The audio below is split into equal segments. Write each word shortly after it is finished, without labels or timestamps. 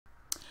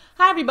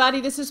Hi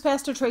everybody, this is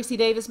Pastor Tracy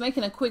Davis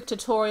making a quick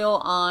tutorial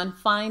on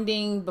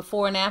finding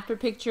before and after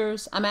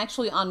pictures. I'm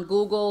actually on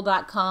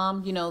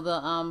google.com,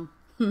 the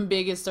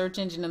biggest search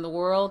engine in the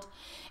world.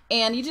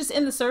 And you just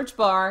in the search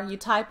bar, you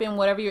type in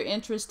whatever your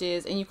interest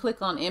is and you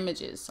click on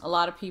images. A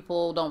lot of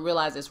people don't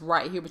realize it's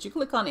right here, but you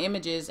click on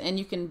images and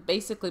you can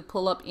basically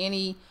pull up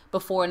any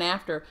before and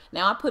after.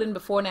 Now I put in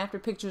before and after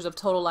pictures of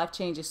Total Life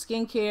Changes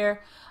skincare.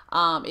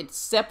 It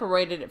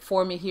separated it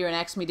for me here and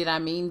asked me, did I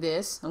mean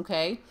this?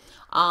 Okay.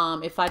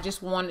 If I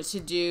just wanted to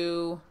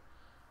do,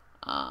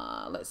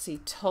 let's see,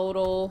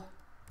 Total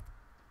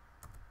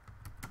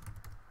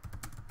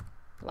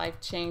Life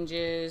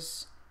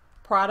Changes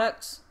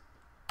products.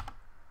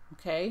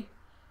 Okay,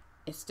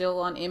 it's still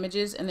on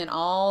images, and then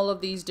all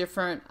of these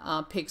different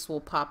pics will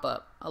pop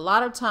up. A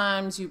lot of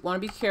times you want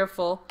to be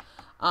careful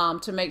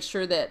to make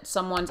sure that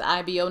someone's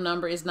IBO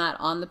number is not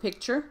on the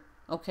picture.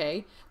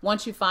 Okay,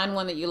 once you find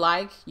one that you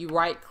like, you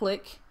right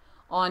click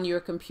on your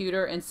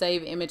computer and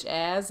save image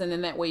as, and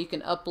then that way you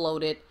can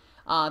upload it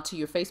to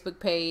your Facebook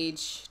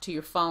page, to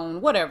your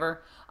phone,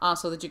 whatever,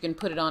 so that you can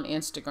put it on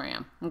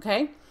Instagram.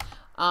 Okay,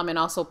 and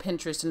also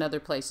Pinterest and other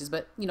places,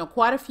 but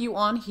quite a few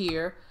on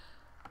here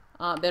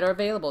that are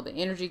available. The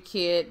Energy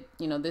Kit,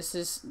 this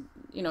is,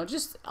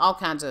 just all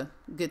kinds of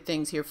good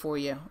things here for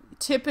you.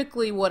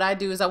 Typically what I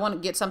do is I want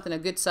to get something a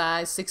good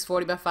size.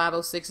 640 by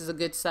 506 is a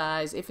good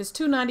size. If it's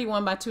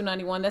 291 by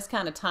 291, that's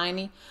kind of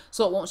tiny,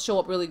 so it won't show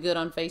up really good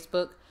on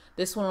Facebook.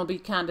 This one will be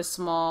kind of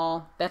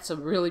small. That's a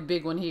really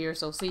big one here.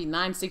 So see,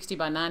 960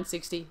 by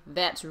 960,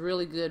 that's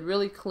really good,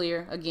 really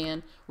clear.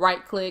 Again,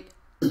 right click,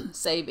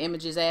 save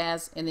images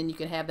as, and then you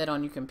can have that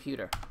on your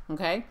computer.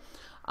 Okay.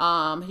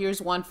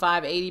 Here's one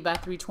 580 by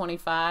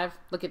 325.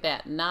 Look at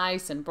that,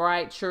 nice and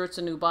bright. Sure, it's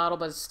a new bottle,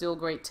 but it's still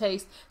great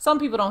taste. Some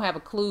people don't have a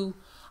clue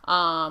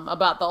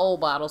about the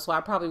old bottle, so I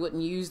probably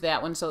wouldn't use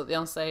that one, so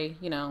they'll say,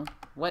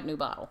 what new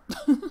bottle?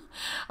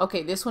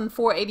 Okay, this one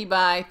 480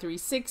 by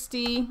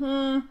 360.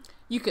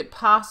 You could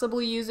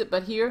possibly use it,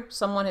 but here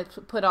someone has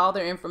put all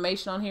their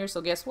information on here,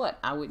 so guess what?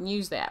 I wouldn't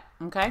use that.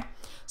 Okay,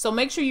 so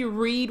make sure you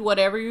read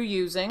whatever you're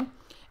using.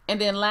 And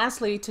then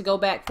lastly, to go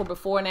back for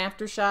before and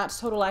after shots,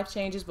 Total Life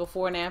Changes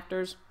before and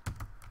afters,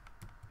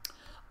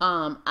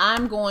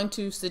 I'm going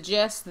to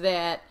suggest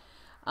that,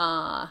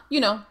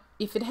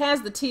 if it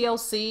has the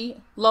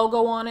TLC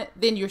logo on it,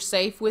 then you're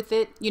safe with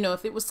it.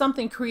 If it was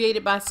something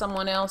created by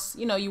someone else,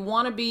 you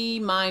want to be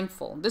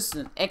mindful. This is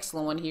an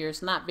excellent one here.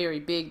 It's not very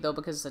big though,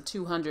 because it's a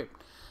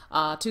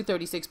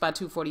 236 by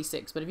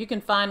 246. But if you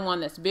can find one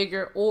that's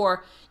bigger,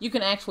 or you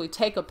can actually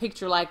take a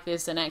picture like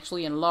this and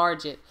actually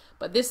enlarge it.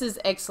 But this is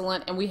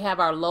excellent, and we have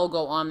our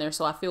logo on there,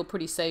 so I feel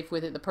pretty safe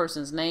with it. The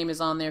person's name is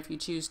on there if you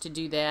choose to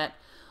do that.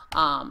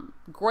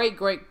 Great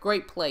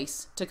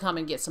place to come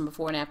and get some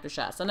before and after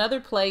shots. Another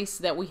place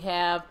that we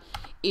have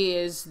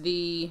is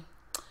the,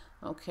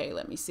 okay,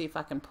 let me see if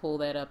I can pull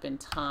that up in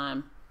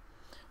time.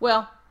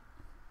 Well,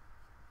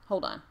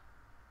 hold on.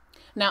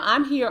 Now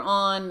I'm here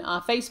on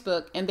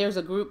Facebook, and there's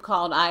a group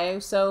called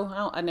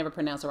IASO. I never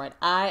pronounce it right.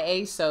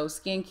 IASO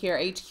Skincare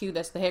HQ.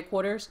 That's the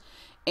headquarters.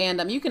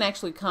 And you can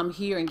actually come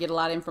here and get a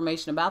lot of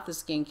information about the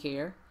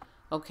skincare.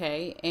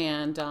 Okay,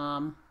 and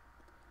a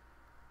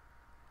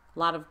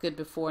lot of good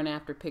before and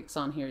after pics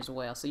on here as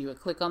well. So you would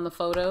click on the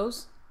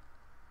photos.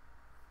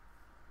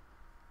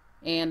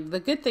 And the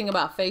good thing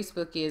about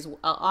Facebook is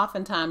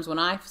oftentimes when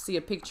I see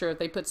a picture, if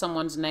they put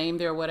someone's name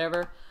there or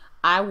whatever,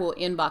 I will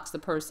inbox the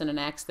person and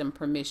ask them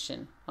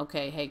permission.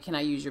 Okay, hey, can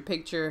I use your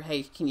picture?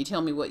 Hey, can you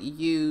tell me what you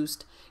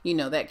used?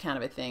 That kind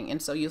of a thing.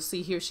 And so you'll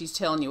see here she's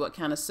telling you what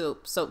kind of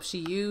soap she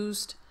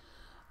used.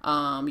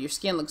 Your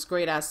skin looks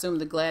great. I assume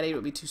the Gladiator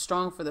would be too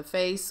strong for the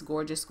face.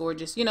 Gorgeous,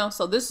 gorgeous.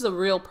 So this is a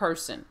real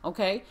person.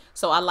 Okay,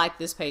 so I like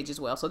this page as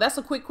well. So that's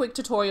a quick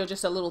tutorial,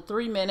 just a little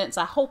 3 minutes.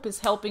 I hope it's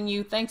helping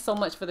you. Thanks so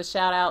much for the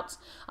shout outs.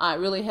 It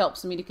really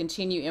helps me to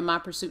continue in my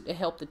pursuit to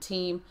help the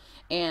team,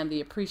 and the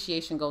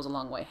appreciation goes a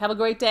long way. Have a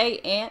great day,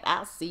 and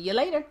I'll see you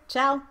later.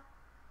 Ciao.